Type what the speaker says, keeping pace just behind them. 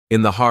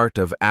In the heart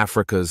of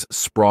Africa's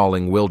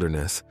sprawling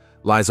wilderness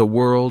lies a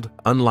world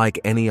unlike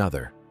any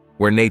other,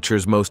 where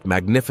nature's most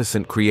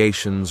magnificent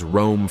creations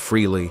roam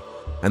freely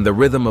and the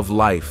rhythm of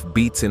life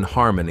beats in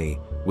harmony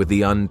with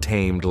the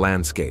untamed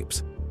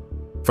landscapes.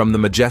 From the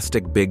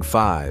majestic Big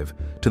Five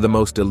to the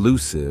most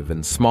elusive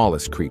and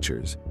smallest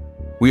creatures,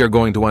 we are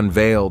going to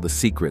unveil the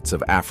secrets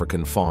of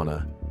African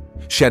fauna,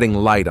 shedding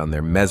light on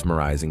their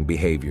mesmerizing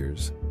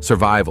behaviors,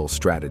 survival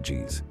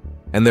strategies,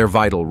 and their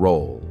vital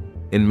role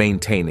in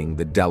maintaining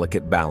the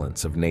delicate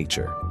balance of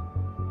nature.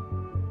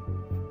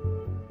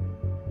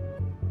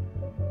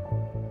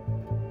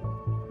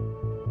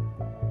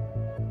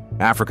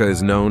 Africa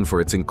is known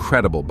for its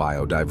incredible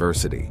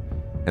biodiversity,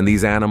 and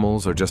these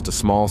animals are just a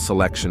small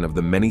selection of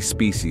the many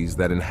species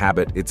that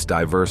inhabit its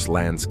diverse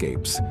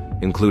landscapes,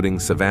 including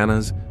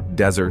savannas,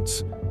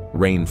 deserts,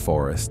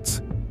 rainforests,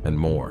 and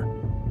more.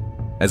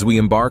 As we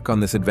embark on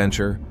this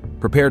adventure,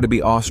 prepare to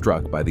be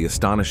awestruck by the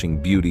astonishing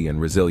beauty and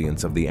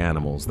resilience of the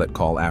animals that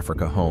call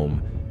Africa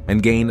home,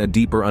 and gain a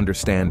deeper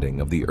understanding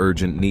of the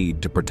urgent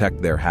need to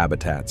protect their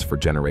habitats for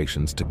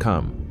generations to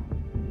come.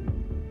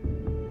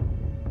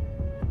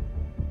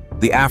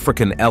 The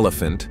African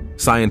elephant,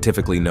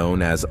 scientifically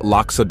known as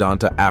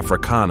Loxodonta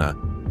africana,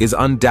 is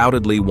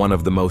undoubtedly one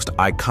of the most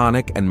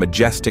iconic and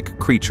majestic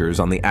creatures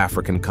on the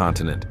African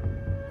continent.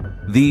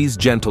 These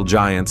gentle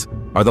giants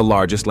are the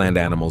largest land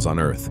animals on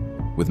Earth,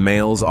 with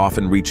males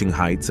often reaching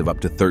heights of up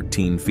to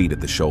 13 feet at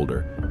the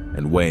shoulder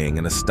and weighing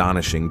an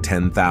astonishing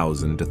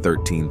 10,000 to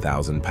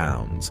 13,000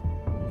 pounds.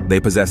 They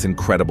possess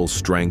incredible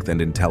strength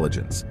and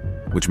intelligence,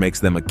 which makes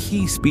them a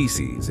key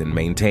species in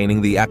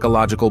maintaining the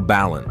ecological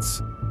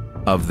balance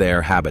of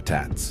their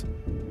habitats.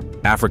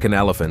 African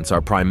elephants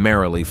are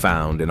primarily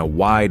found in a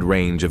wide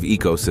range of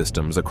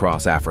ecosystems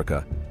across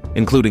Africa,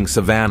 including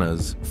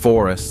savannas,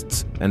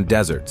 forests, and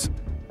deserts,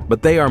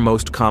 but they are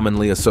most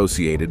commonly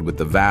associated with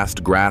the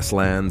vast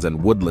grasslands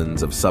and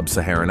woodlands of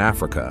sub-Saharan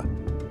Africa.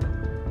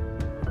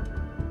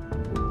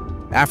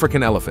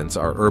 African elephants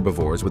are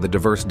herbivores with a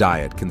diverse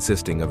diet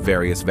consisting of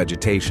various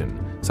vegetation,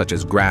 such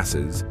as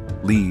grasses,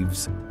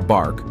 leaves,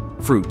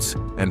 bark, fruits,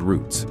 and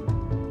roots.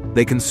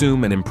 They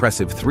consume an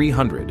impressive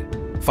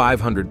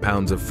 500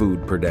 pounds of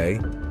food per day,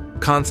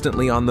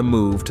 constantly on the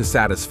move to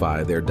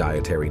satisfy their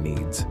dietary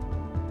needs.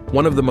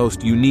 One of the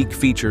most unique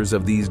features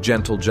of these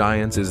gentle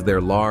giants is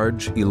their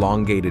large,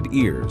 elongated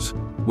ears,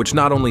 which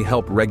not only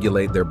help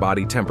regulate their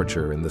body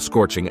temperature in the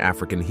scorching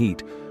African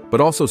heat,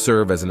 but also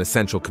serve as an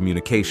essential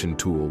communication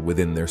tool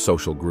within their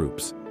social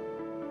groups.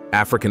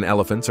 African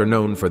elephants are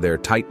known for their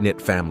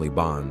tight-knit family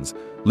bonds,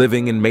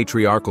 living in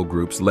matriarchal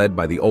groups led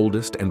by the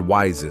oldest and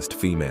wisest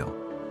female.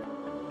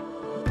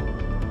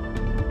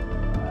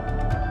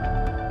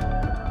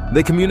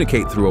 They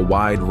communicate through a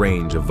wide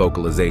range of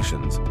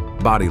vocalizations,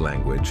 body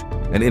language,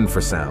 and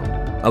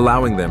infrasound,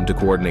 allowing them to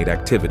coordinate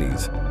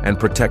activities and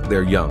protect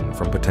their young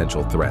from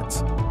potential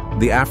threats.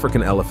 The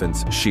African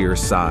elephant's sheer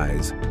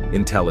size,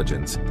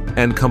 intelligence,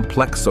 and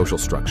complex social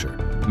structure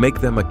make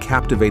them a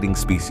captivating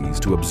species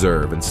to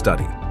observe and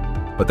study.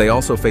 But they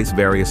also face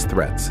various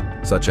threats,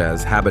 such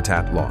as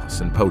habitat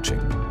loss and poaching,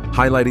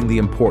 highlighting the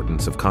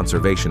importance of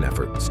conservation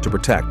efforts to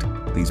protect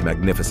these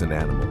magnificent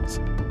animals.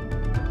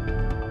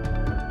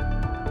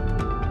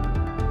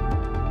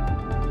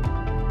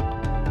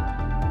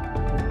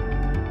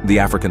 The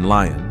African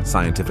lion,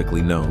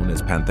 scientifically known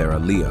as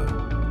Panthera leo,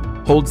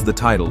 holds the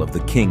title of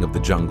the king of the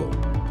jungle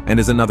and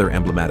is another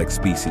emblematic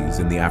species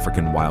in the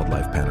African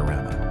wildlife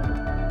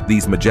panorama.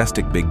 These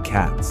majestic big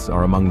cats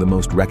are among the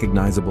most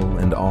recognizable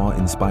and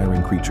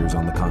awe-inspiring creatures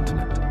on the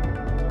continent.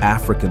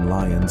 African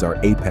lions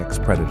are apex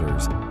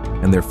predators,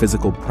 and their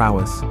physical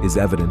prowess is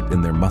evident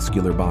in their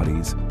muscular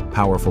bodies,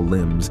 powerful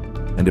limbs,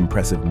 and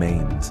impressive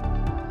manes.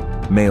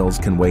 Males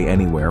can weigh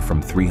anywhere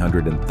from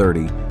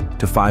 330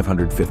 to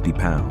 550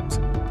 pounds,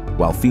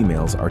 while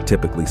females are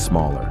typically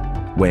smaller,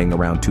 weighing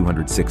around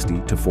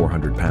 260 to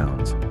 400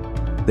 pounds.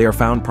 They are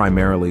found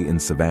primarily in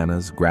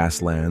savannas,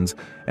 grasslands,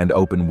 and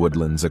open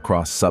woodlands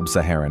across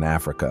sub-Saharan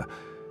Africa,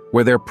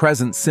 where their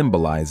presence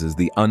symbolizes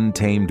the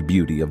untamed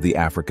beauty of the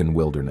African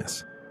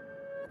wilderness.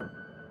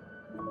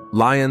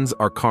 Lions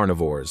are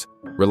carnivores,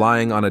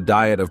 relying on a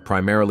diet of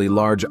primarily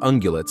large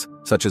ungulates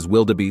such as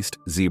wildebeest,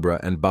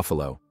 zebra, and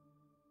buffalo.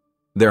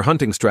 Their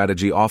hunting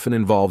strategy often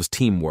involves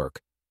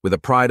teamwork, with a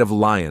pride of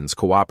lions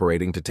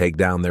cooperating to take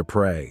down their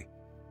prey.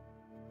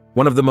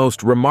 One of the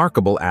most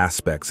remarkable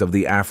aspects of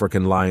the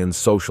African lion's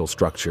social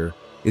structure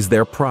is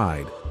their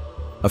pride,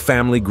 a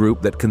family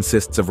group that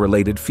consists of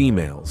related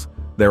females,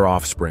 their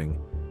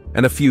offspring,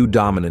 and a few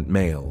dominant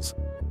males.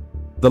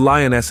 The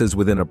lionesses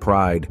within a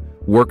pride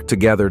work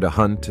together to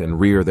hunt and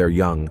rear their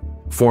young,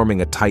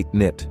 forming a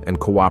tight-knit and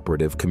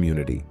cooperative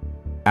community.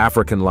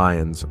 African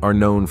lions are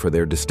known for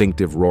their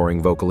distinctive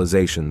roaring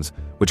vocalizations,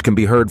 which can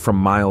be heard from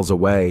miles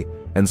away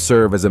and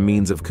serve as a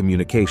means of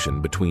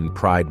communication between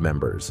pride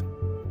members.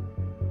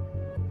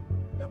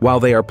 While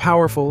they are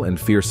powerful and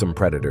fearsome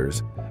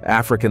predators,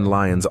 African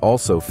lions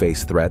also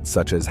face threats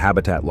such as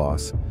habitat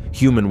loss,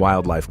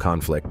 human-wildlife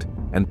conflict,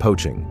 and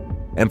poaching,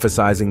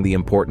 emphasizing the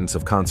importance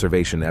of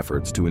conservation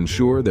efforts to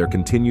ensure their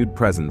continued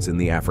presence in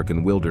the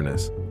African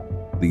wilderness.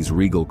 These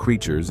regal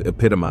creatures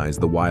epitomize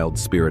the wild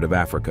spirit of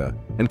Africa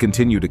and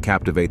continue to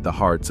captivate the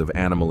hearts of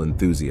animal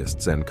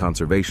enthusiasts and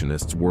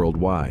conservationists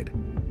worldwide.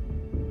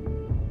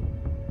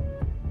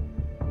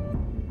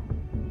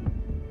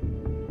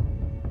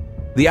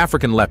 The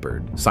African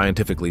leopard,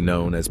 scientifically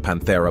known as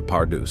Panthera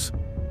pardus,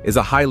 is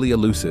a highly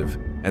elusive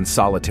and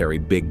solitary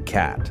big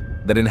cat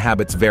that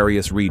inhabits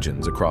various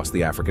regions across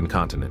the African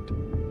continent.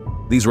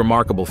 These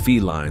remarkable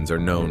felines are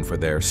known for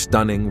their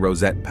stunning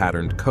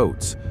rosette-patterned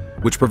coats,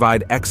 which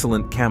provide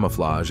excellent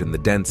camouflage in the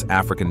dense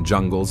African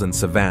jungles and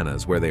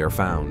savannas where they are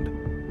found.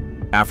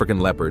 African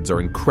leopards are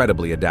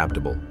incredibly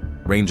adaptable,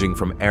 ranging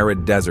from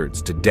arid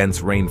deserts to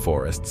dense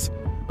rainforests,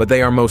 but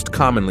they are most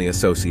commonly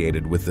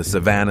associated with the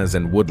savannas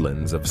and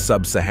woodlands of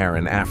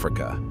sub-Saharan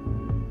Africa.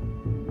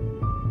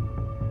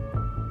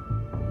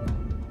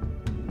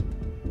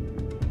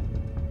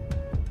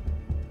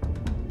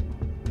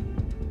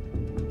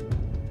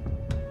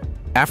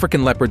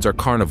 African leopards are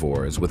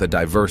carnivores with a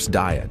diverse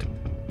diet,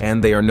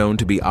 and they are known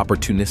to be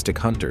opportunistic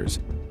hunters.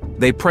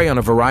 They prey on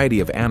a variety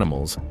of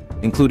animals,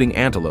 including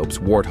antelopes,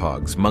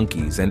 warthogs,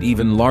 monkeys, and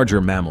even larger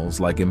mammals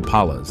like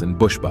impalas and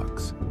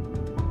bushbucks.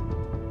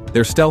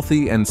 Their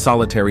stealthy and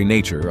solitary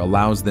nature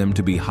allows them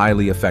to be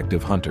highly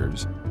effective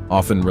hunters,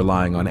 often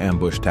relying on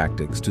ambush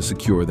tactics to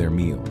secure their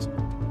meals.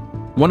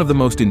 One of the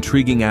most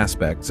intriguing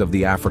aspects of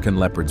the African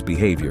leopard's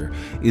behavior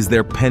is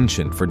their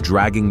penchant for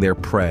dragging their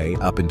prey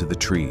up into the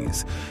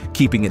trees,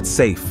 keeping it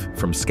safe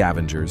from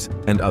scavengers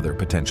and other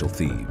potential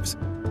thieves.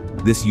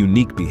 This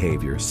unique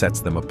behavior sets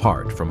them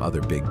apart from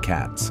other big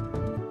cats.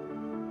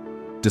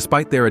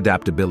 Despite their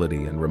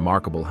adaptability and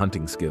remarkable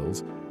hunting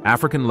skills,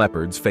 African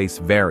leopards face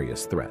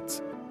various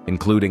threats,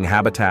 including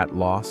habitat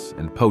loss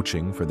and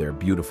poaching for their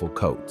beautiful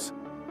coats,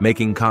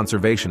 making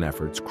conservation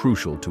efforts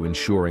crucial to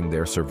ensuring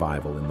their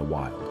survival in the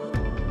wild.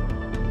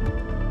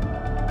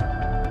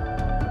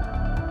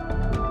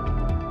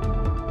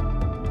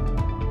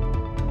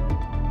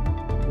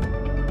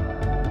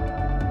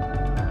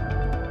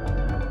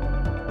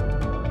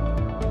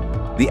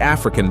 The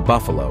African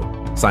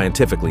buffalo,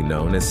 scientifically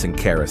known as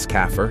Syncerus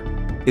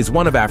kaffir, is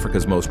one of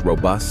Africa's most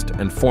robust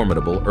and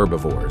formidable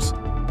herbivores.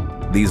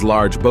 These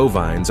large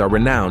bovines are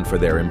renowned for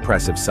their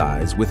impressive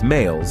size, with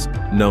males,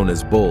 known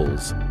as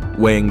bulls,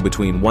 weighing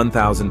between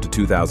 1,000 to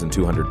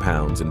 2,200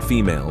 pounds, and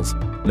females,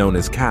 known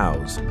as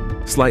cows,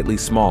 slightly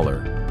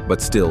smaller,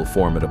 but still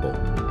formidable.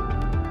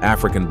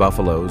 African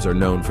buffaloes are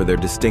known for their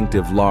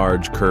distinctive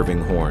large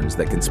curving horns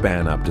that can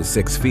span up to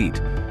 6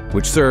 feet,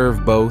 which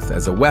serve both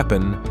as a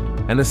weapon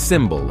and a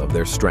symbol of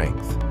their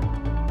strength.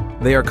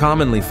 They are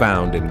commonly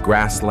found in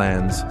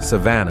grasslands,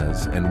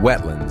 savannas, and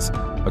wetlands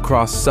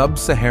across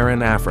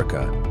sub-Saharan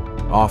Africa,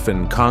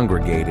 often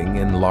congregating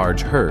in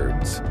large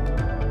herds.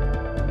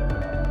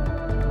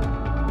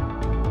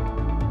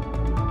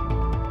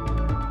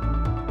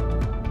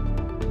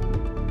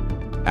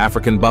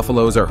 African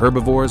buffaloes are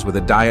herbivores with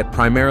a diet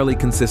primarily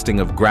consisting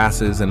of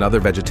grasses and other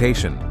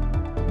vegetation.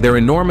 Their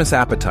enormous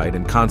appetite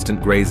and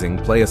constant grazing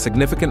play a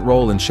significant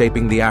role in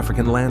shaping the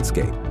African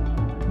landscape.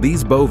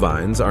 These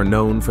bovines are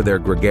known for their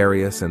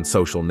gregarious and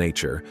social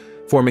nature,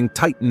 forming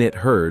tight-knit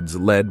herds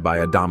led by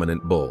a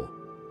dominant bull.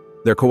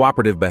 Their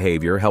cooperative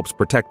behavior helps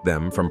protect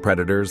them from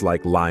predators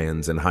like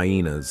lions and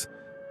hyenas.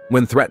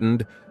 When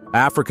threatened,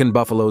 African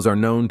buffaloes are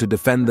known to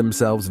defend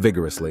themselves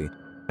vigorously,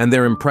 and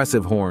their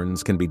impressive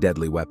horns can be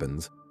deadly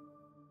weapons.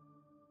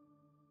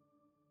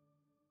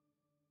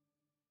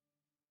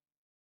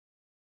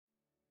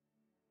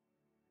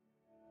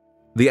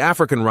 The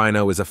African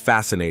rhino is a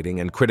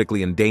fascinating and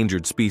critically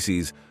endangered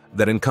species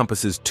that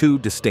encompasses 2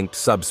 distinct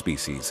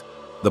subspecies,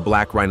 the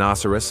black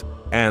rhinoceros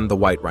and the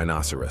white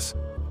rhinoceros.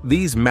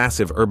 These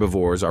massive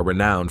herbivores are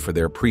renowned for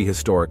their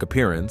prehistoric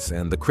appearance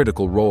and the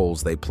critical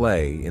roles they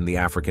play in the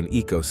African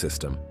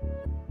ecosystem.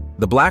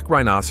 The black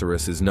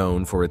rhinoceros is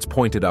known for its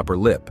pointed upper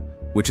lip,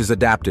 which is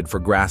adapted for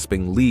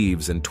grasping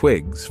leaves and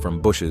twigs from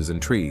bushes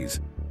and trees.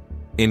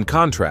 In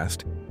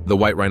contrast, the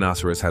white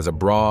rhinoceros has a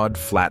broad,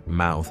 flat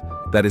mouth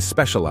that is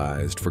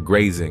specialized for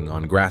grazing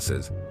on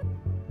grasses.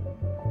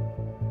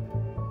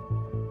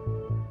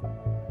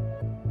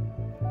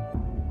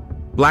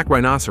 Black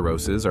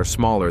rhinoceroses are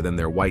smaller than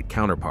their white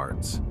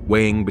counterparts,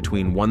 weighing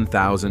between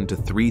 1,000 to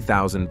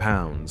 3,000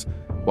 pounds,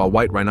 while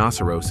white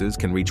rhinoceroses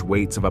can reach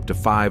weights of up to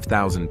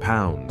 5,000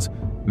 pounds,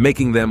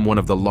 making them one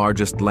of the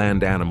largest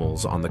land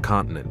animals on the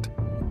continent.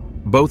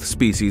 Both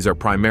species are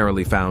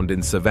primarily found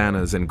in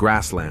savannas and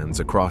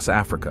grasslands across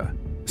Africa.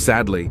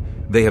 Sadly,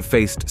 they have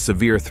faced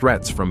severe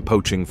threats from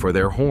poaching for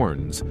their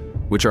horns,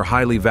 which are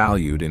highly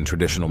valued in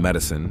traditional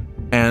medicine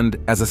and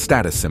as a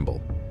status symbol,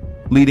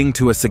 leading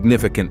to a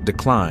significant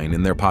decline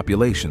in their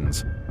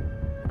populations.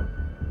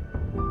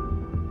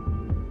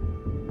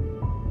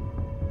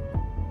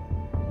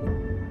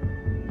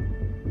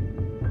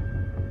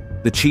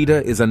 The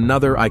cheetah is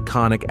another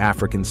iconic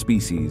African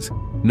species,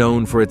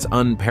 known for its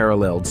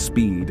unparalleled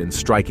speed and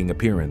striking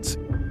appearance.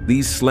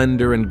 These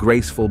slender and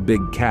graceful big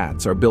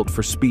cats are built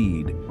for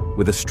speed,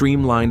 with a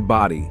streamlined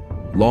body,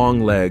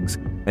 long legs,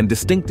 and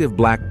distinctive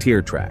black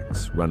tear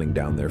tracks running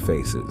down their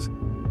faces.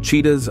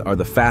 Cheetahs are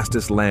the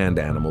fastest land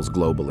animals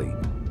globally,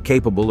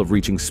 capable of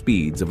reaching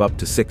speeds of up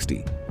to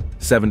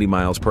 70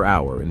 miles per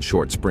hour in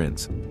short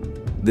sprints.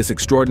 This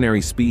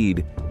extraordinary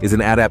speed is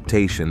an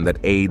adaptation that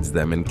aids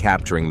them in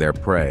capturing their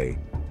prey,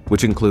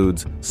 which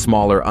includes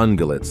smaller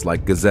ungulates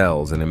like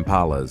gazelles and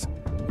impalas.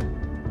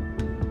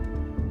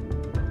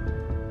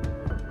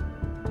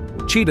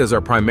 Cheetahs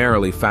are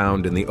primarily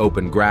found in the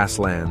open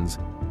grasslands,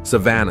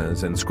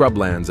 savannas, and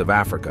scrublands of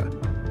Africa,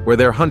 where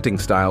their hunting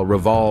style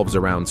revolves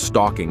around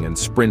stalking and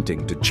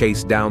sprinting to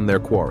chase down their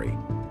quarry.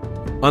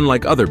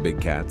 Unlike other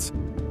big cats,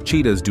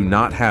 cheetahs do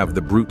not have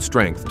the brute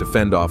strength to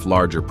fend off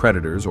larger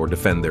predators or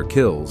defend their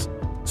kills,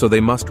 so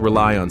they must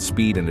rely on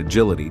speed and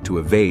agility to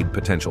evade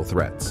potential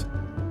threats.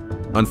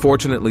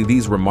 Unfortunately,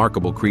 these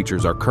remarkable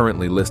creatures are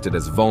currently listed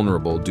as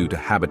vulnerable due to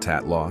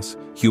habitat loss,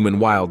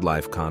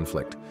 human-wildlife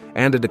conflict,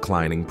 and a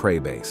declining prey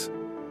base.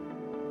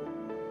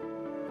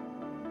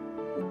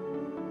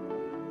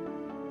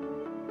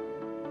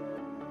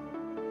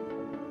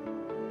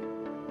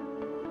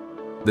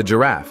 The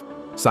giraffe,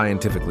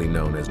 scientifically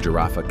known as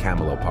Giraffa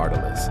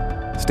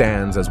camelopardalis,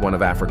 stands as one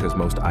of Africa's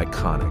most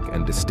iconic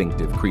and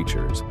distinctive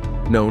creatures,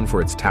 known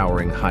for its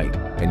towering height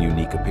and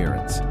unique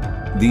appearance.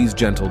 These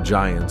gentle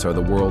giants are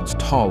the world's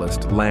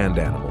tallest land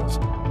animals,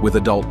 with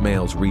adult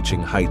males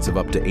reaching heights of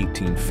up to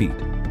 18 feet,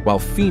 while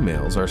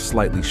females are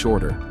slightly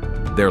shorter.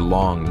 Their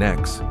long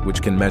necks,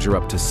 which can measure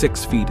up to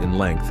 6 feet in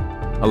length,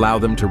 allow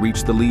them to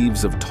reach the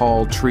leaves of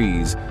tall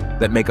trees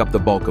that make up the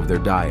bulk of their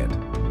diet.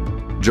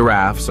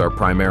 Giraffes are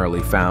primarily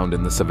found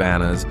in the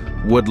savannas,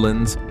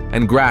 woodlands,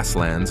 and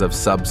grasslands of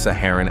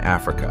sub-Saharan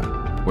Africa,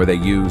 where they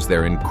use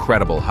their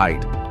incredible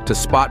height to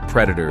spot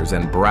predators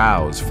and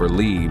browse for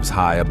leaves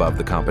high above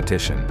the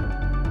competition.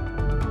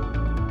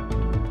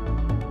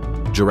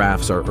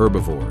 Giraffes are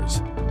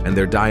herbivores, and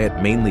their diet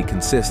mainly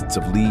consists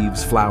of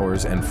leaves,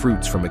 flowers, and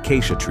fruits from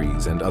acacia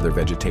trees and other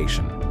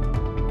vegetation.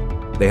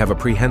 They have a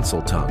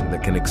prehensile tongue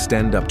that can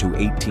extend up to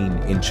 18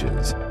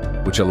 inches,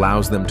 which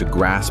allows them to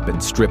grasp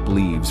and strip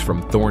leaves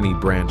from thorny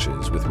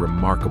branches with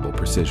remarkable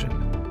precision.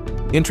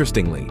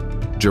 Interestingly,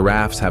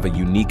 giraffes have a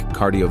unique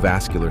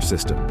cardiovascular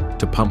system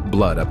to pump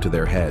blood up to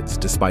their heads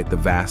despite the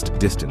vast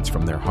distance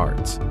from their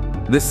hearts.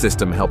 This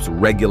system helps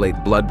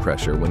regulate blood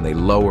pressure when they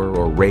lower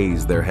or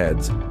raise their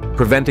heads,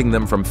 preventing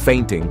them from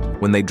fainting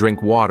when they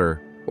drink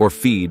water or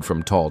feed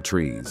from tall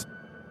trees.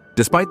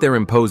 Despite their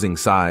imposing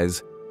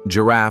size,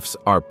 giraffes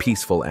are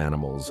peaceful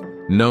animals,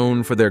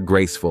 known for their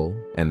graceful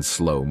and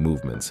slow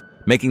movements,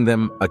 making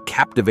them a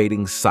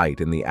captivating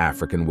sight in the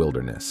African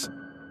wilderness.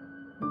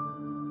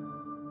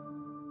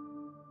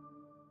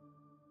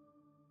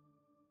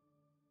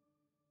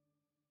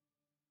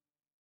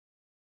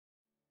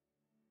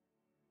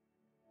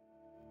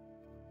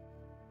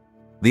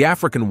 The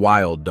African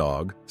wild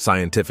dog,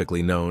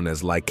 scientifically known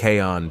as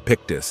Lycaon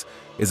pictus,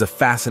 is a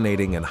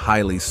fascinating and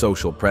highly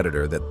social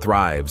predator that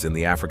thrives in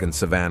the African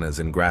savannas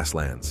and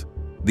grasslands.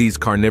 These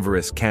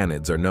carnivorous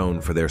canids are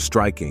known for their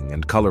striking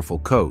and colorful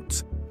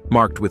coats,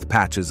 marked with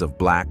patches of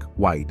black,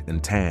 white,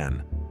 and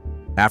tan.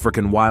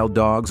 African wild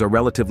dogs are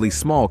relatively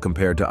small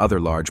compared to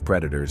other large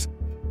predators,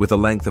 with a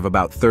length of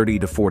about 30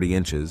 to 40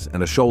 inches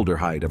and a shoulder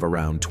height of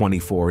around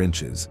 24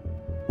 inches.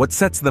 What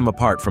sets them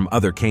apart from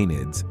other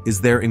canids is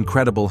their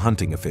incredible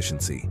hunting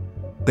efficiency.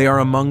 They are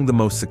among the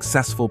most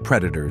successful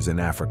predators in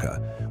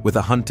Africa, with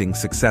a hunting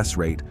success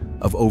rate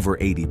of over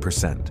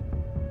 80%.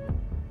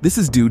 This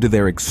is due to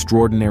their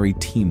extraordinary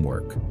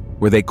teamwork,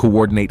 where they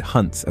coordinate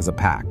hunts as a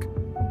pack,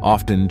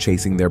 often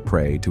chasing their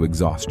prey to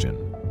exhaustion.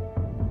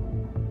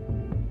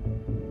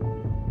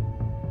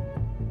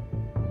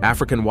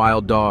 African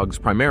wild dogs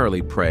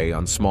primarily prey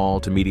on small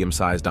to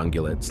medium-sized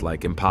ungulates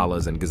like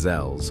impalas and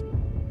gazelles,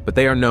 but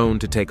they are known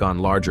to take on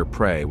larger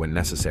prey when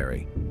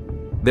necessary.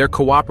 Their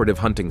cooperative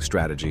hunting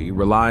strategy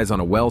relies on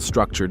a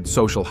well-structured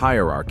social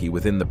hierarchy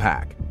within the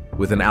pack,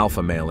 with an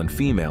alpha male and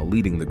female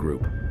leading the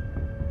group.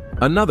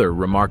 Another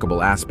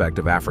remarkable aspect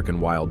of African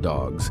wild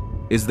dogs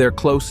is their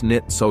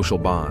close-knit social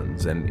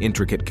bonds and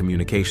intricate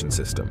communication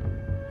system.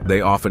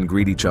 They often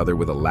greet each other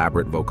with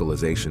elaborate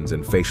vocalizations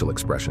and facial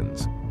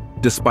expressions.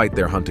 Despite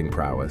their hunting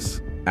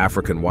prowess,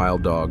 African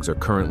wild dogs are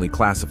currently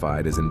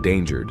classified as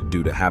endangered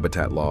due to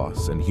habitat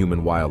loss and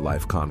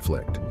human-wildlife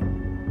conflict.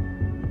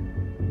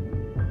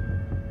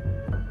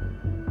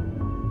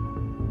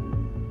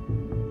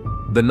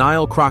 The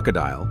Nile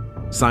crocodile,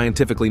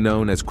 scientifically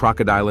known as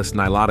Crocodilus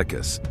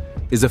niloticus,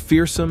 is a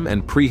fearsome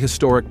and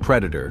prehistoric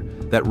predator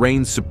that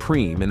reigns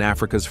supreme in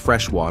Africa's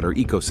freshwater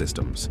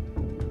ecosystems.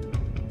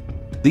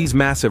 These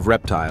massive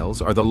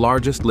reptiles are the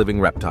largest living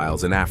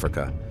reptiles in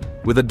Africa,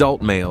 with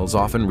adult males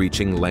often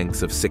reaching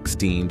lengths of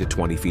 16 to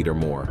 20 feet or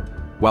more,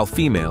 while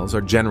females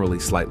are generally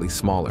slightly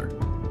smaller.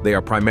 They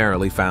are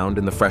primarily found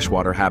in the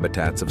freshwater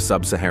habitats of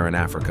sub-Saharan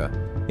Africa,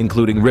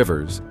 including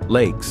rivers,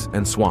 lakes,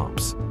 and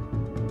swamps.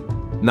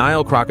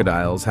 Nile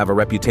crocodiles have a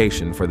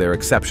reputation for their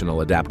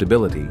exceptional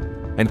adaptability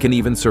and can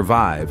even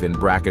survive in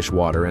brackish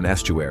water and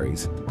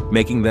estuaries,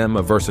 making them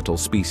a versatile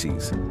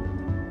species.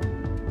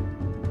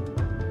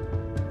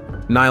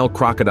 Nile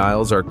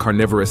crocodiles are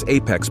carnivorous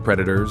apex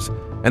predators,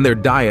 and their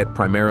diet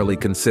primarily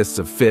consists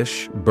of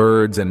fish,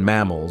 birds, and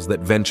mammals that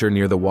venture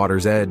near the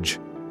water's edge.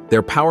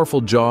 Their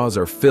powerful jaws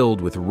are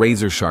filled with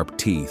razor-sharp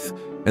teeth,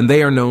 and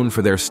they are known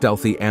for their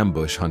stealthy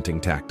ambush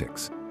hunting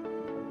tactics.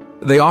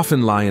 They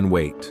often lie in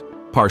wait,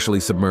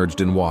 partially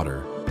submerged in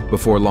water,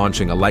 before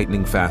launching a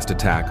lightning-fast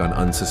attack on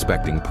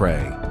unsuspecting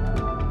prey.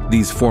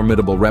 These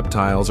formidable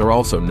reptiles are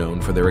also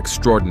known for their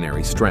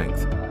extraordinary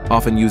strength,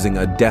 often using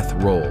a death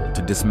roll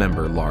to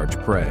dismember large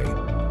prey.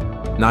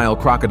 Nile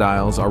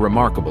crocodiles are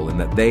remarkable in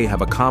that they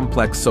have a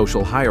complex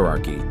social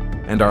hierarchy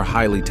and are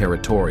highly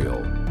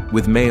territorial,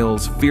 with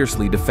males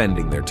fiercely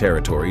defending their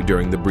territory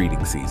during the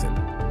breeding season.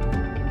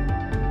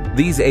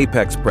 These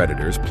apex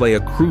predators play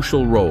a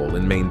crucial role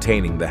in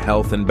maintaining the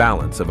health and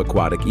balance of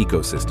aquatic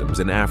ecosystems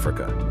in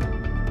Africa.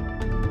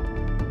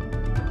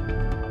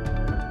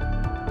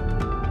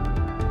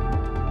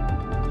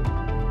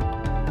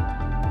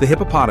 The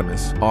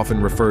hippopotamus,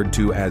 often referred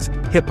to as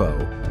hippo,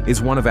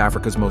 is one of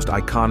Africa's most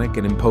iconic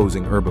and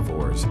imposing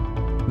herbivores.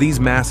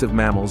 These massive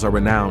mammals are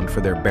renowned for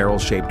their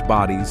barrel-shaped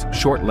bodies,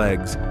 short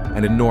legs,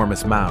 and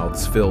enormous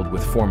mouths filled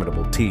with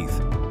formidable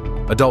teeth.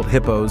 Adult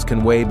hippos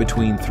can weigh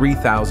between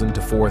 3,000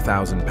 to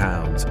 4,000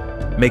 pounds,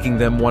 making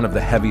them one of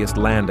the heaviest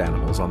land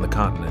animals on the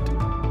continent.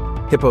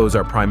 Hippos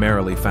are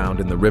primarily found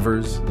in the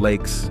rivers,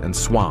 lakes, and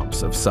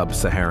swamps of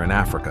sub-Saharan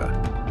Africa,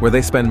 where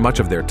they spend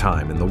much of their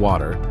time in the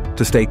water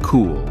to stay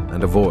cool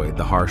and avoid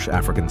the harsh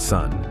African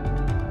sun.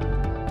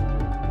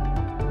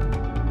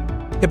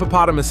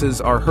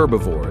 Hippopotamuses are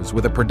herbivores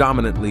with a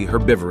predominantly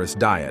herbivorous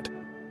diet,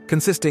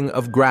 consisting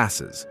of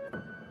grasses.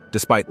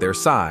 Despite their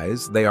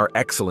size, they are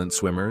excellent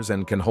swimmers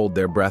and can hold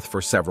their breath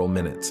for several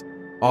minutes,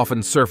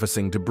 often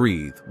surfacing to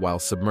breathe while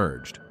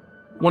submerged.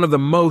 One of the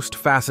most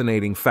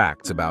fascinating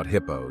facts about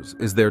hippos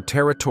is their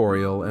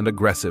territorial and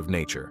aggressive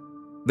nature.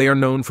 They are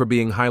known for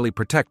being highly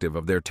protective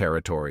of their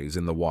territories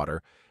in the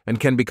water and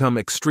can become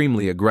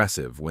extremely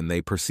aggressive when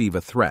they perceive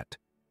a threat,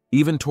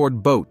 even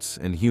toward boats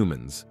and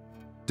humans.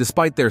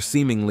 Despite their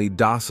seemingly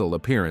docile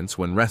appearance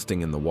when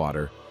resting in the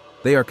water,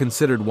 they are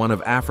considered one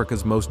of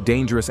Africa's most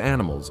dangerous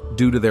animals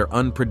due to their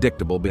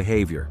unpredictable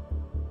behavior.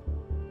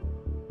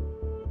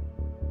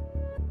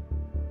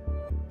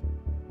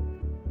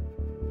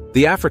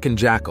 The African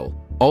jackal,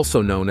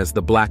 also known as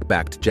the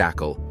black-backed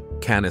jackal,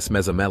 Canis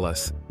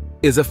mesomelus,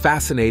 is a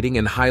fascinating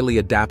and highly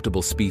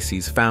adaptable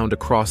species found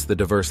across the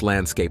diverse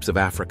landscapes of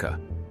Africa.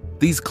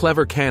 These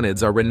clever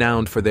canids are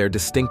renowned for their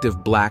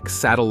distinctive black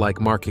saddle-like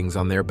markings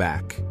on their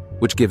back,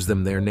 which gives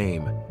them their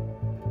name.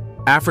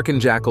 African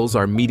jackals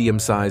are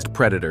medium-sized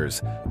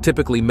predators,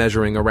 typically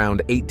measuring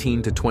around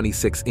 18 to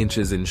 26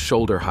 inches in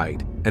shoulder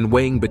height and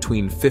weighing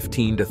between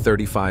 15 to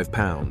 35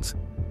 pounds.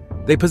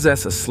 They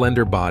possess a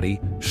slender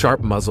body, sharp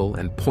muzzle,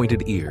 and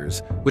pointed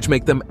ears, which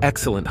make them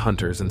excellent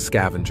hunters and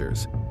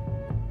scavengers.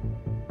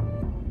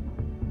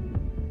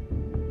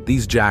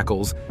 These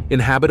jackals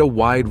inhabit a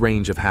wide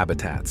range of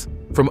habitats,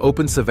 from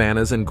open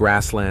savannas and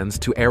grasslands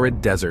to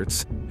arid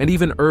deserts and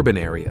even urban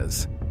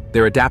areas.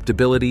 Their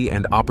adaptability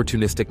and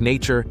opportunistic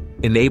nature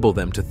enable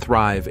them to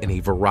thrive in a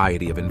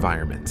variety of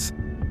environments.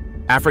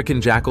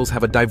 African jackals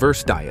have a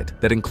diverse diet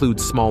that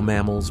includes small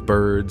mammals,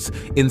 birds,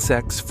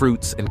 insects,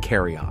 fruits, and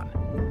carrion.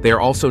 They are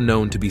also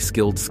known to be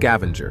skilled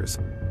scavengers,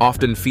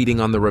 often feeding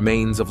on the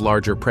remains of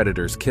larger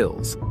predators'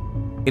 kills.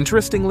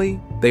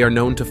 Interestingly, they are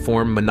known to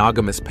form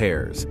monogamous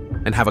pairs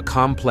and have a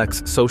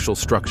complex social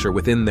structure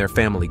within their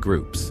family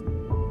groups.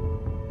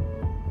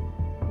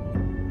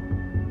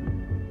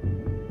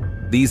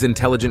 These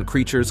intelligent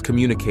creatures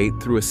communicate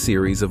through a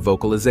series of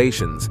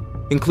vocalizations,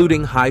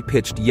 including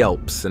high-pitched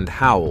yelps and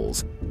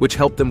howls, which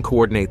help them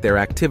coordinate their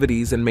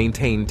activities and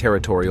maintain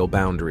territorial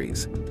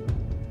boundaries.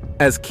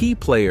 As key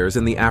players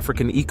in the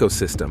African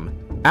ecosystem,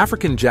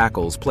 African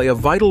jackals play a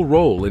vital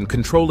role in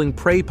controlling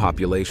prey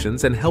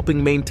populations and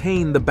helping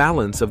maintain the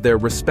balance of their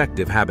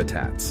respective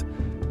habitats.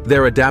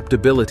 Their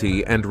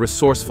adaptability and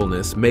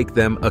resourcefulness make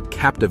them a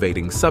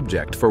captivating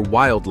subject for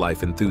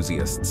wildlife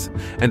enthusiasts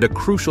and a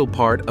crucial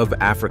part of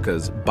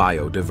Africa's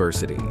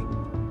biodiversity.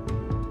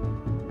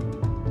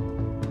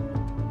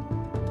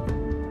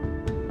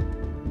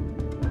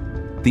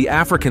 The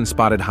African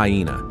spotted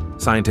hyena,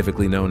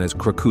 scientifically known as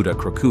Crocuta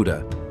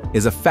crocuta,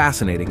 is a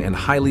fascinating and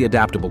highly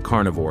adaptable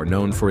carnivore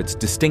known for its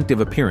distinctive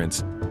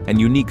appearance and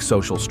unique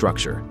social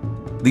structure.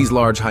 These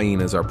large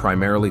hyenas are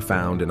primarily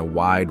found in a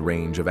wide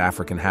range of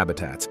African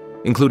habitats,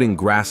 including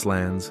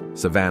grasslands,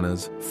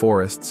 savannas,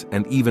 forests,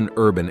 and even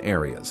urban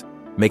areas,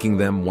 making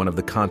them one of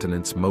the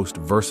continent's most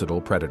versatile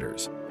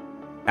predators.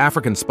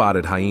 African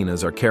spotted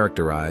hyenas are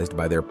characterized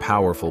by their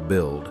powerful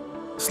build,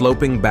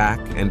 sloping back,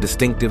 and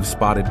distinctive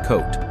spotted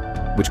coat,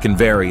 which can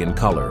vary in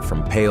color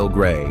from pale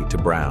gray to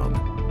brown.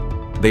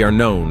 They are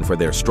known for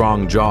their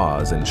strong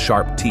jaws and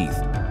sharp teeth,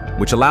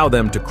 which allow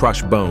them to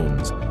crush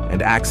bones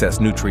and access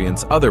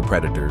nutrients other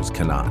predators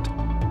cannot.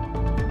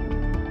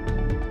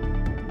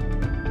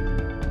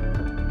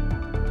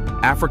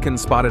 African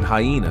spotted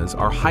hyenas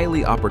are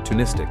highly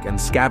opportunistic and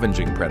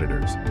scavenging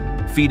predators,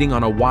 feeding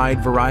on a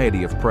wide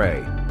variety of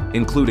prey,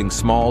 including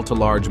small to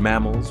large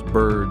mammals,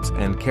 birds,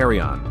 and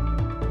carrion.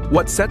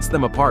 What sets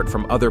them apart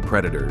from other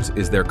predators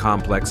is their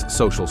complex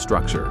social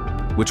structure,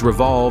 which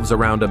revolves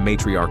around a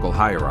matriarchal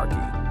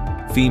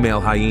hierarchy.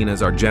 Female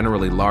hyenas are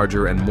generally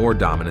larger and more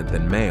dominant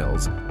than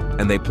males,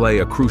 and they play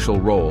a crucial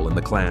role in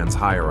the clan's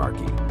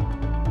hierarchy.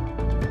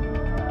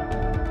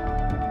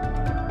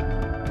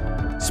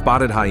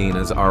 Spotted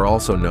hyenas are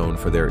also known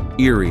for their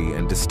eerie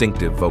and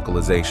distinctive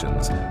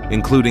vocalizations,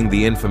 including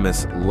the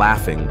infamous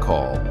laughing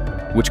call,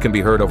 which can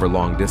be heard over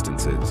long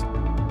distances.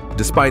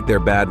 Despite their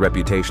bad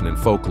reputation in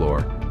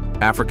folklore,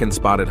 African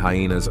spotted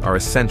hyenas are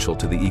essential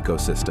to the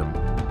ecosystem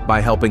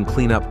by helping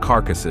clean up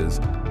carcasses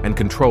and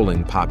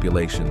controlling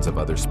populations of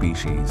other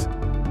species.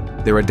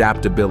 Their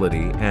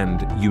adaptability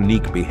and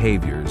unique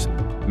behaviors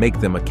make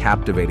them a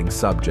captivating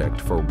subject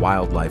for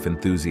wildlife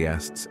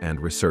enthusiasts and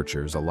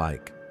researchers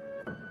alike.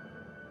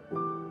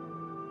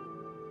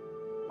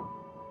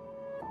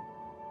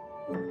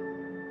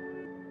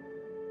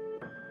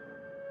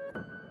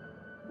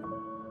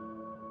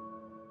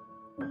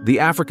 The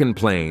African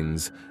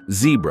plains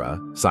zebra,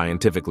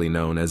 scientifically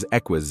known as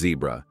equus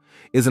zebra,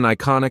 is an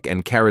iconic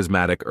and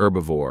charismatic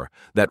herbivore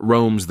that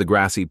roams the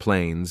grassy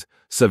plains,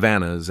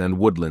 savannas, and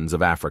woodlands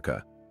of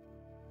Africa.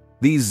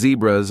 These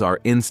zebras are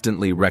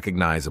instantly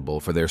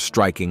recognizable for their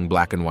striking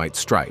black and white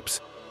stripes,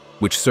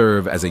 which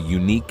serve as a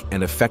unique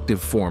and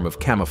effective form of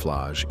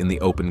camouflage in the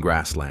open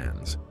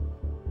grasslands.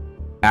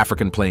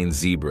 African plains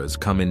zebras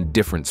come in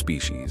different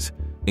species,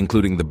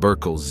 including the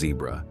Burkel's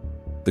zebra,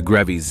 the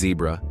Grevy's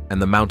zebra,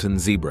 and the mountain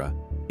zebra,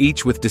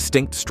 each with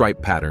distinct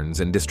stripe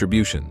patterns and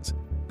distributions.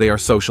 They are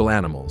social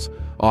animals,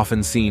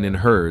 often seen in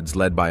herds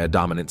led by a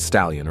dominant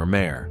stallion or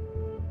mare.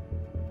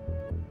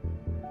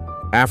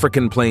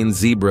 African plains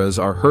zebras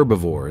are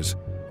herbivores,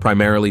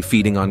 primarily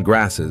feeding on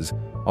grasses,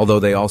 although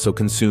they also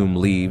consume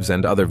leaves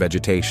and other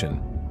vegetation.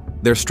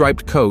 Their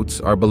striped coats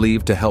are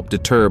believed to help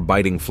deter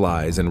biting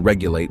flies and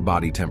regulate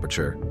body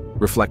temperature,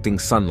 reflecting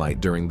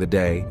sunlight during the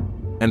day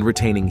and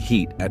retaining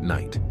heat at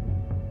night.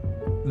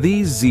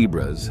 These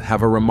zebras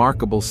have a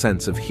remarkable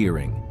sense of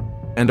hearing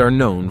and are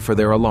known for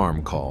their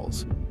alarm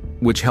calls,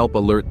 which help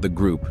alert the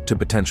group to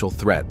potential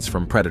threats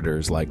from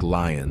predators like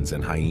lions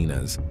and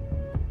hyenas.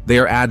 They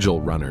are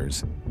agile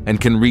runners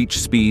and can reach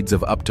speeds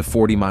of up to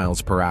 40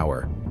 miles per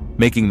hour,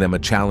 making them a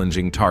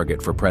challenging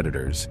target for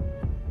predators.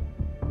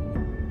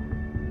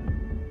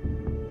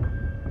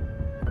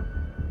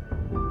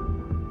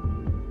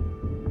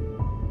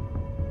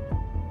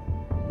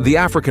 The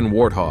African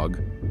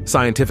warthog,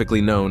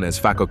 scientifically known as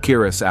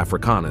Phacocheirus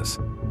africanus,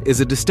 is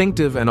a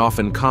distinctive and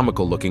often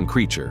comical-looking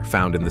creature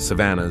found in the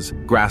savannas,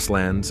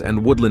 grasslands,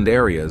 and woodland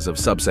areas of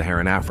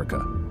sub-Saharan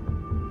Africa.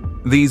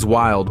 These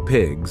wild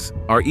pigs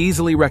are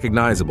easily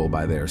recognizable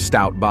by their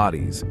stout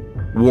bodies,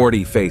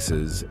 warty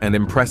faces, and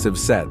impressive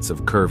sets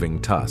of curving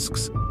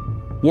tusks.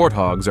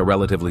 Warthogs are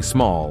relatively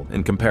small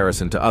in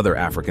comparison to other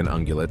African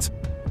ungulates,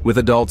 with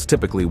adults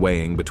typically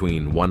weighing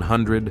between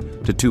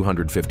 100 to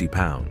 250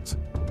 pounds.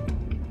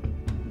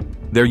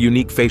 Their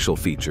unique facial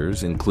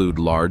features include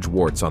large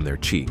warts on their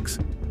cheeks,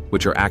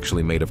 which are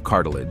actually made of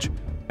cartilage,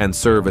 and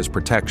serve as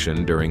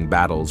protection during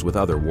battles with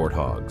other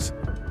warthogs.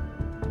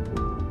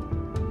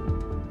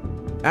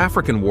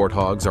 African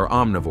warthogs are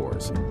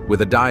omnivores,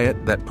 with a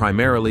diet that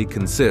primarily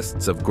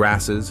consists of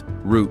grasses,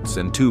 roots,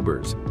 and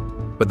tubers,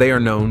 but they are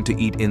known to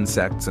eat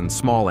insects and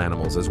small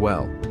animals as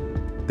well.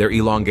 Their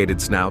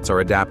elongated snouts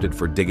are adapted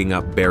for digging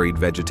up buried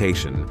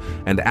vegetation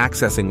and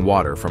accessing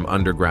water from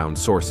underground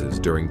sources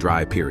during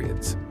dry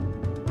periods.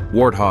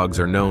 Warthogs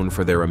are known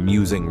for their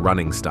amusing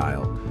running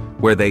style,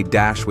 where they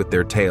dash with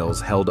their tails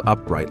held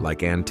upright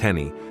like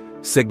antennae,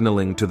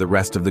 signaling to the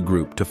rest of the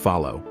group to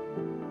follow.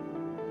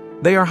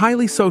 They are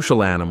highly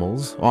social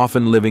animals,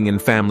 often living in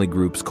family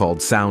groups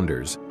called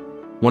sounders.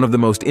 One of the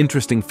most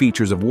interesting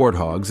features of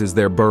warthogs is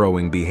their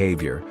burrowing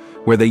behavior,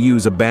 where they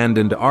use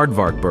abandoned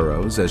aardvark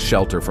burrows as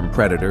shelter from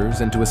predators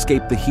and to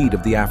escape the heat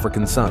of the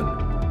African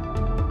sun.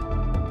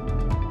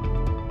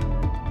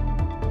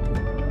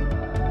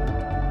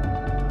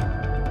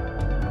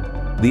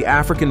 The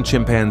African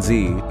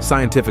chimpanzee,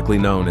 scientifically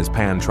known as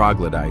pan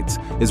troglodytes,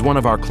 is one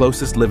of our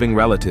closest living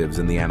relatives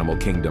in the animal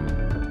kingdom.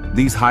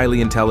 These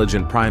highly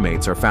intelligent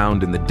primates are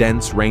found in the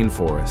dense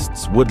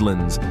rainforests,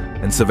 woodlands,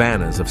 and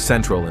savannas of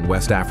Central and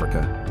West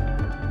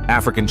Africa.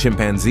 African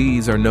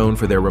chimpanzees are known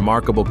for their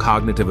remarkable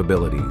cognitive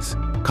abilities,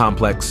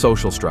 complex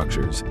social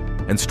structures,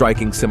 and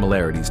striking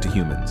similarities to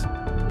humans.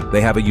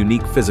 They have a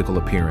unique physical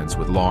appearance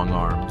with long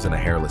arms and a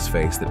hairless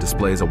face that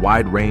displays a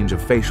wide range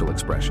of facial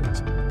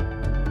expressions.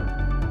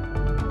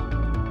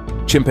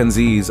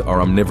 Chimpanzees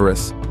are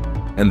omnivorous,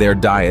 and their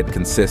diet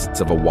consists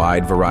of a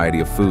wide variety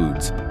of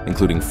foods,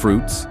 including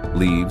fruits,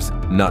 leaves,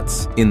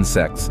 nuts,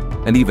 insects,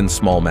 and even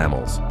small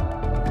mammals.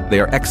 They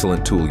are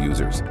excellent tool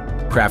users,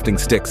 crafting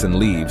sticks and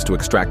leaves to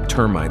extract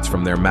termites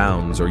from their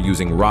mounds or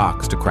using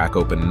rocks to crack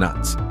open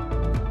nuts.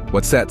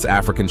 What sets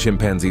African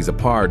chimpanzees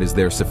apart is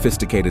their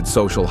sophisticated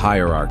social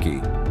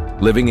hierarchy,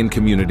 living in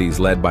communities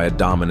led by a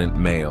dominant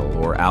male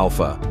or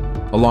alpha,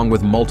 along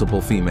with multiple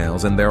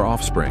females and their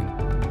offspring.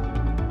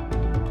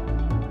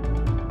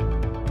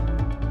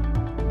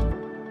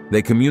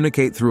 They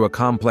communicate through a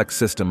complex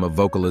system of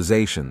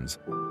vocalizations,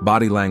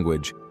 body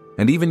language,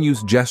 and even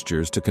use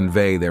gestures to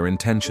convey their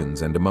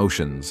intentions and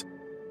emotions.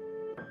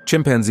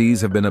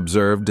 Chimpanzees have been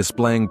observed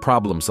displaying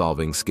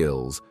problem-solving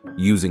skills,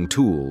 using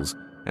tools,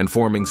 and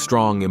forming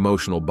strong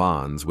emotional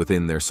bonds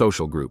within their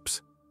social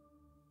groups.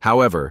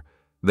 However,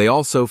 they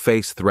also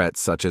face threats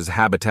such as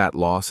habitat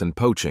loss and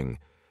poaching,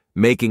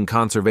 making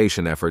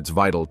conservation efforts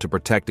vital to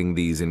protecting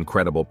these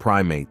incredible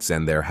primates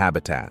and their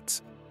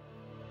habitats.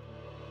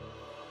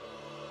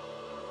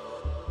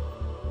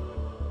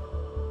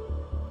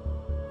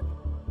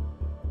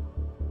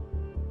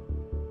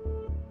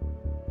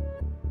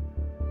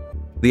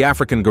 The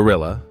African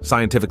gorilla,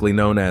 scientifically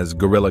known as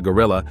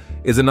gorilla,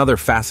 is another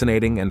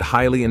fascinating and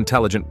highly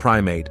intelligent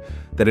primate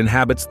that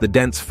inhabits the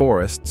dense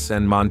forests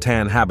and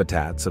montane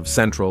habitats of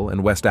Central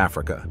and West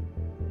Africa.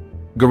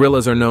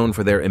 Gorillas are known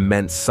for their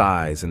immense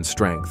size and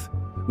strength,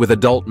 with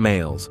adult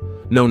males,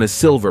 known as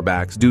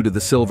silverbacks due to the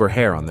silver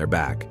hair on their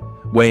back,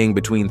 weighing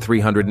between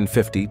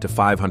 350 to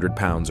 500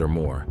 pounds or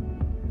more.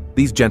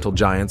 These gentle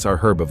giants are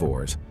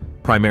herbivores,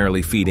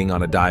 primarily feeding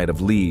on a diet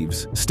of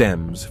leaves,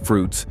 stems,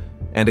 fruits,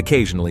 and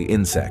occasionally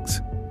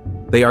insects.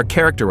 They are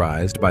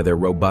characterized by their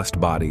robust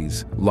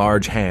bodies,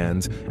 large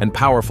hands, and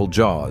powerful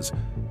jaws,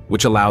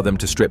 which allow them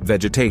to strip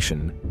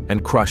vegetation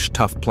and crush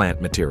tough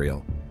plant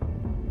material.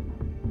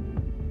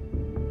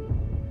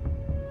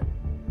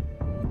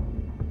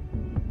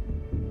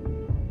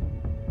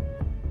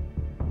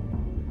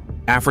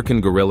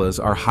 African gorillas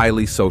are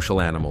highly social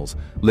animals,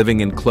 living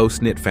in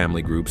close-knit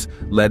family groups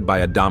led by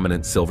a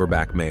dominant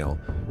silverback male,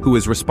 who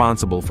is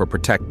responsible for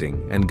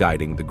protecting and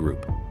guiding the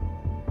group.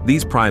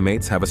 These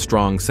primates have a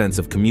strong sense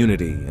of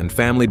community, and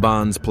family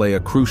bonds play a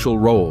crucial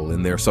role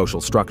in their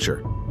social structure.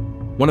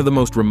 One of the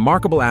most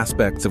remarkable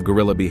aspects of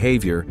gorilla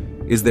behavior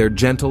is their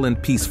gentle and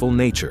peaceful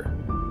nature.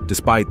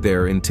 Despite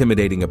their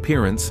intimidating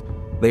appearance,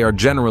 they are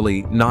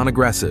generally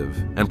non-aggressive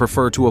and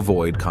prefer to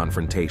avoid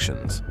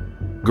confrontations.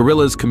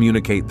 Gorillas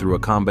communicate through a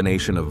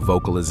combination of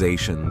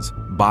vocalizations,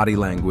 body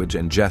language,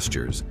 and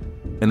gestures,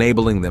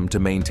 enabling them to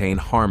maintain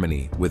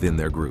harmony within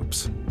their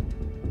groups.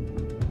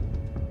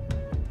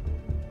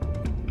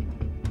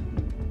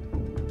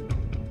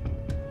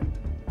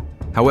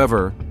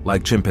 However,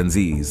 like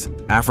chimpanzees,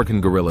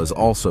 African gorillas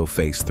also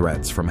face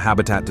threats from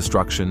habitat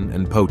destruction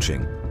and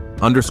poaching,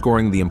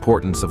 underscoring the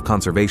importance of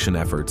conservation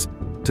efforts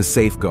to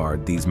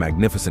safeguard these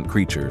magnificent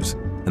creatures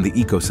and the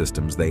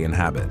ecosystems they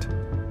inhabit.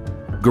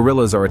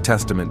 Gorillas are a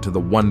testament to the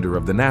wonder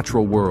of the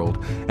natural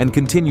world and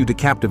continue to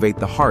captivate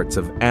the hearts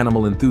of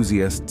animal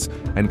enthusiasts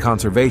and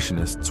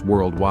conservationists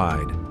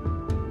worldwide.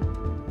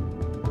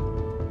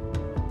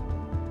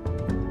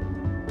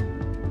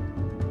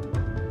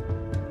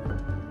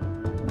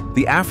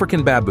 The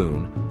African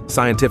baboon,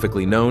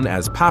 scientifically known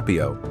as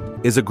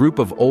papio, is a group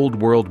of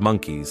old-world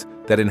monkeys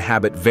that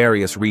inhabit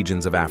various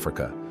regions of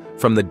Africa,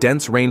 from the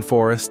dense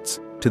rainforests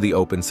to the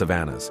open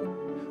savannas.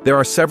 There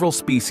are several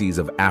species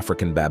of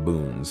African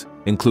baboons,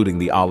 including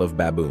the olive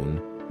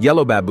baboon,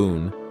 yellow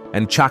baboon,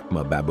 and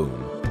chacma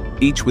baboon,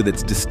 each with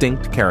its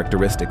distinct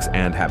characteristics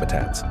and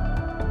habitats.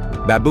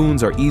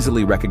 Baboons are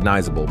easily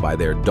recognizable by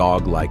their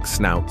dog-like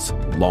snouts,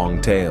 long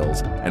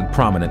tails, and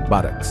prominent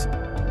buttocks.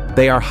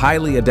 They are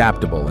highly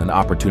adaptable and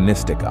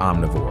opportunistic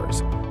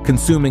omnivores,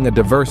 consuming a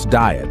diverse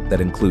diet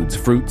that includes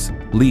fruits,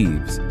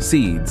 leaves,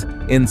 seeds,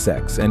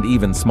 insects, and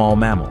even small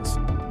mammals.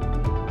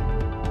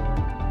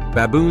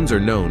 Baboons are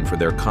known for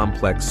their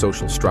complex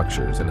social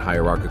structures and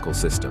hierarchical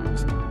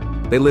systems.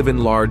 They live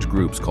in large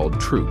groups called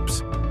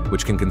troops,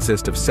 which can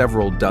consist of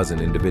several dozen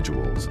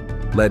individuals,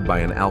 led by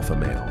an alpha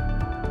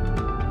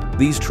male.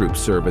 These troops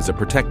serve as a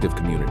protective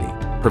community,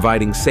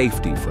 providing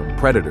safety from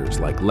predators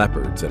like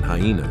leopards and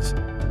hyenas.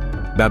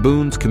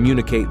 Baboons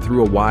communicate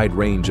through a wide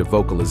range of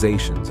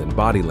vocalizations and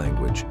body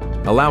language,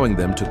 allowing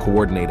them to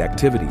coordinate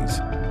activities,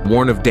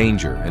 warn of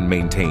danger, and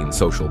maintain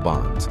social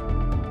bonds.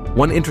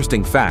 One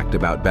interesting fact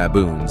about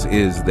baboons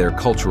is their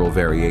cultural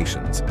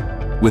variations,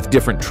 with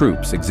different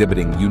troops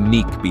exhibiting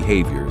unique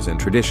behaviors and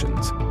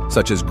traditions,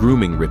 such as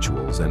grooming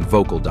rituals and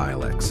vocal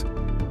dialects.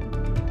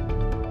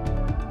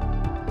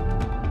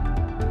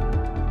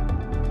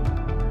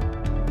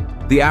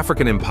 The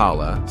African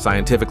impala,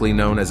 scientifically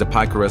known as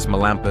Epicorus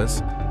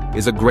melampus,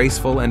 is a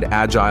graceful and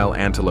agile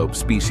antelope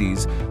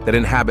species that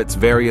inhabits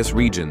various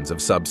regions of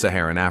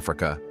sub-Saharan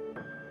Africa.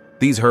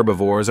 These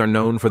herbivores are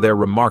known for their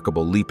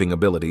remarkable leaping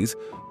abilities,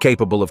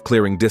 capable of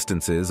clearing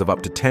distances of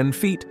up to 10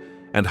 feet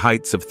and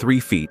heights of 3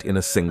 feet in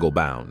a single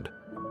bound.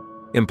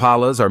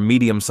 Impalas are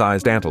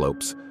medium-sized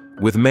antelopes,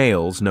 with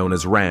males known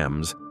as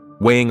rams,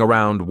 weighing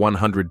around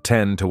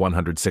 110 to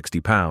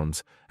 160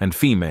 pounds, and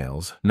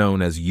females,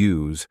 known as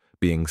ewes,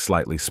 being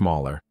slightly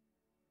smaller.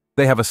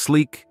 They have a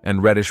sleek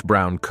and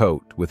reddish-brown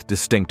coat with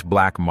distinct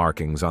black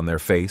markings on their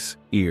face,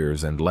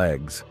 ears, and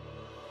legs.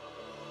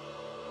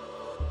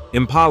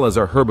 Impalas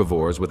are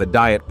herbivores with a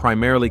diet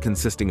primarily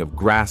consisting of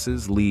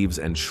grasses, leaves,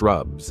 and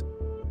shrubs.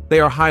 They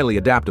are highly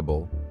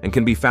adaptable and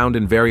can be found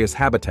in various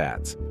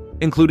habitats,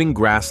 including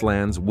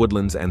grasslands,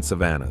 woodlands, and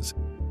savannas.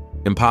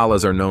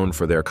 Impalas are known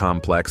for their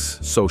complex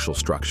social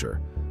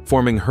structure,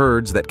 forming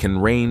herds that can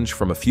range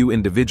from a few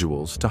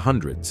individuals to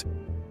hundreds.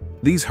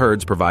 These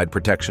herds provide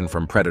protection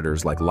from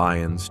predators like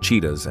lions,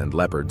 cheetahs, and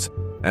leopards,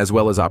 as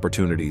well as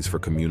opportunities for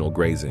communal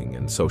grazing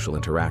and social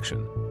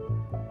interaction.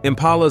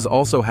 Impalas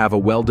also have a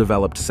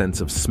well-developed sense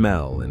of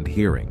smell and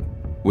hearing,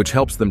 which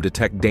helps them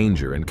detect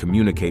danger and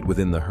communicate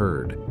within the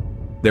herd.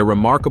 Their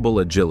remarkable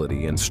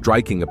agility and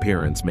striking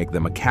appearance make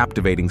them a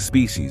captivating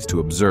species to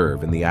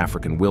observe in the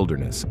African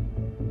wilderness.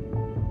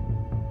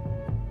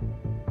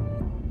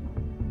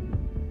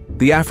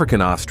 The African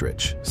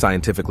ostrich,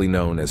 scientifically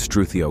known as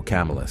Struthio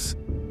camelus,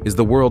 is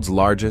the world's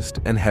largest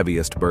and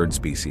heaviest bird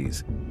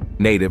species,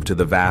 native to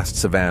the vast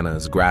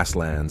savannas,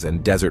 grasslands,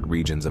 and desert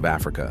regions of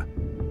Africa.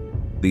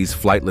 These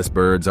flightless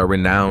birds are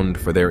renowned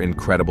for their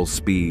incredible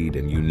speed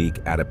and unique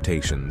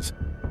adaptations.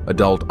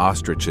 Adult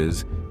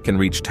ostriches can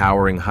reach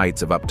towering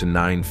heights of up to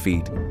 9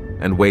 feet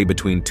and weigh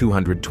between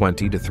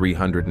 220 to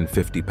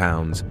 350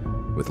 pounds,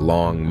 with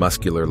long,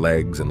 muscular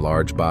legs and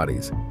large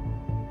bodies.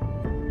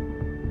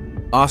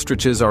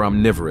 Ostriches are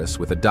omnivorous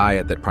with a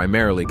diet that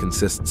primarily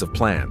consists of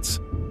plants,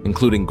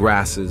 including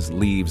grasses,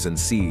 leaves, and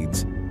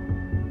seeds,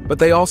 but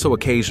they also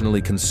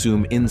occasionally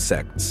consume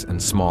insects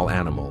and small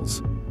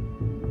animals.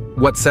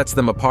 What sets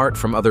them apart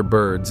from other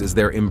birds is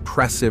their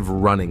impressive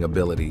running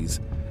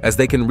abilities, as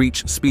they can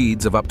reach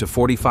speeds of up to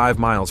 45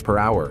 miles per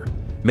hour,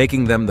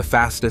 making them the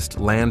fastest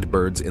land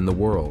birds in the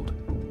world.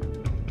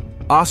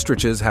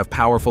 Ostriches have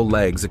powerful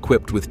legs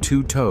equipped with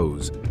 2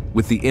 toes,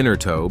 with the inner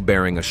toe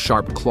bearing a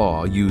sharp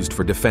claw used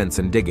for defense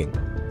and digging.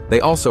 They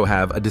also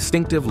have a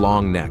distinctive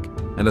long neck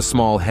and a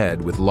small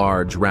head with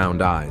large,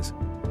 round eyes.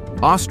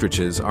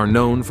 Ostriches are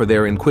known for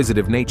their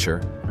inquisitive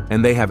nature,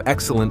 and they have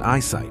excellent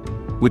eyesight,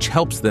 which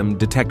helps them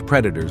detect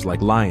predators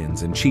like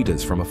lions and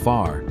cheetahs from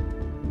afar.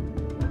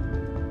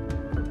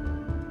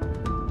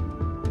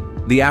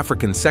 The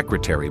African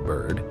secretary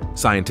bird,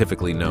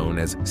 scientifically known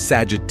as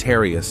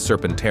Sagittarius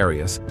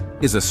serpentarius,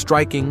 is a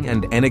striking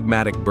and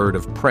enigmatic bird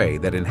of prey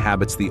that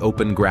inhabits the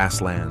open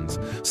grasslands,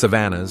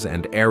 savannas,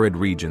 and arid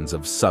regions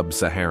of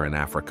sub-Saharan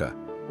Africa.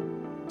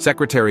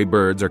 Secretary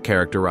birds are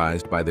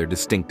characterized by their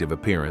distinctive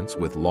appearance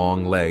with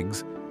long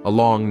legs, a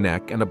long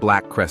neck, and a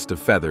black crest of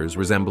feathers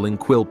resembling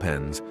quill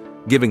pens,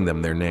 giving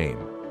them their name.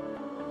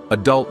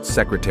 Adult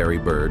secretary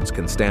birds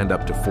can stand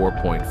up to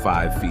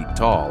 4.5 feet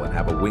tall and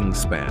have a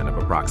wingspan of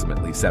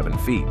approximately 7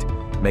 feet,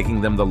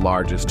 making them the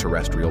largest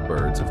terrestrial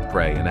birds of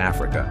prey in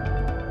Africa.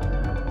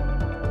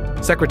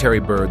 Secretary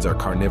birds are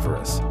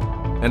carnivorous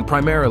and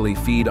primarily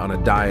feed on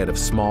a diet of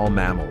small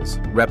mammals,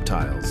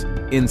 reptiles,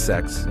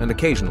 insects, and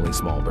occasionally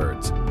small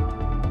birds.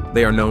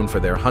 They are known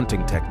for their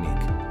hunting technique,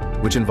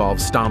 which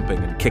involves stomping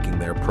and kicking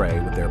their prey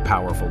with their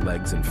powerful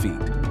legs and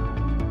feet.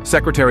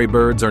 Secretary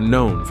birds are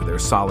known for their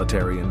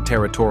solitary and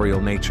territorial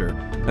nature,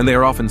 and they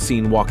are often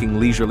seen walking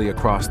leisurely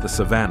across the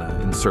savanna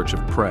in search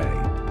of prey.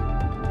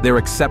 Their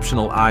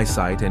exceptional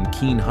eyesight and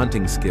keen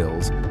hunting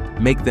skills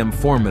make them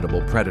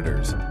formidable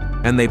predators,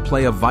 and they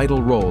play a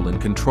vital role in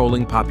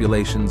controlling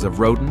populations of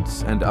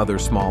rodents and other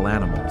small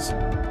animals.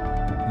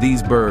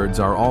 These birds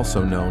are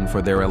also known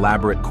for their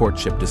elaborate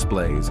courtship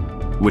displays,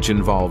 which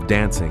involve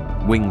dancing,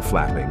 wing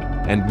flapping,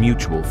 and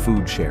mutual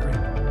food sharing.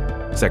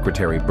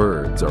 Secretary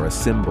birds are a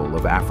symbol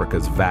of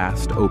Africa's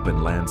vast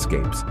open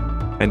landscapes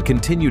and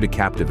continue to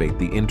captivate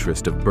the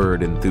interest of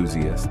bird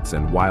enthusiasts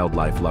and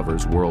wildlife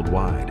lovers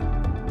worldwide.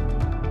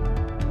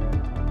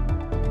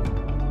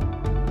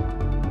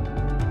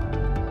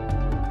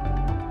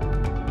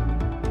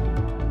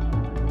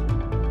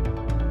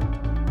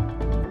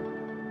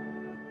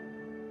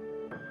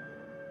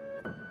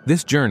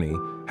 This journey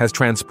has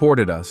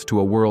transported us to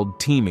a world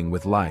teeming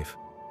with life,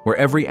 where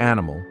every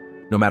animal,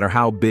 no matter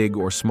how big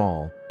or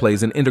small,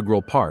 plays an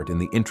integral part in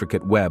the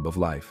intricate web of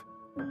life.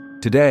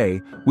 Today,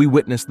 we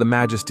witness the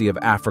majesty of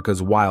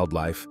Africa's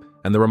wildlife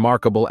and the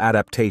remarkable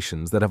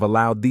adaptations that have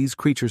allowed these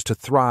creatures to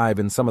thrive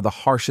in some of the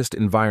harshest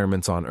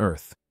environments on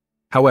Earth.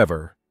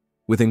 However,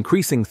 with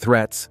increasing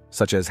threats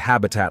such as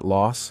habitat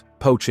loss,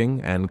 poaching,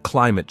 and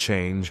climate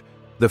change,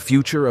 the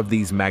future of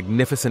these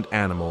magnificent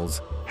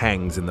animals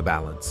hangs in the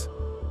balance.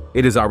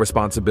 It is our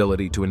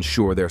responsibility to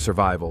ensure their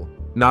survival,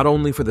 not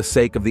only for the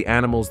sake of the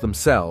animals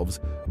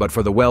themselves, but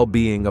for the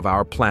well-being of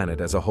our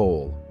planet as a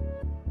whole.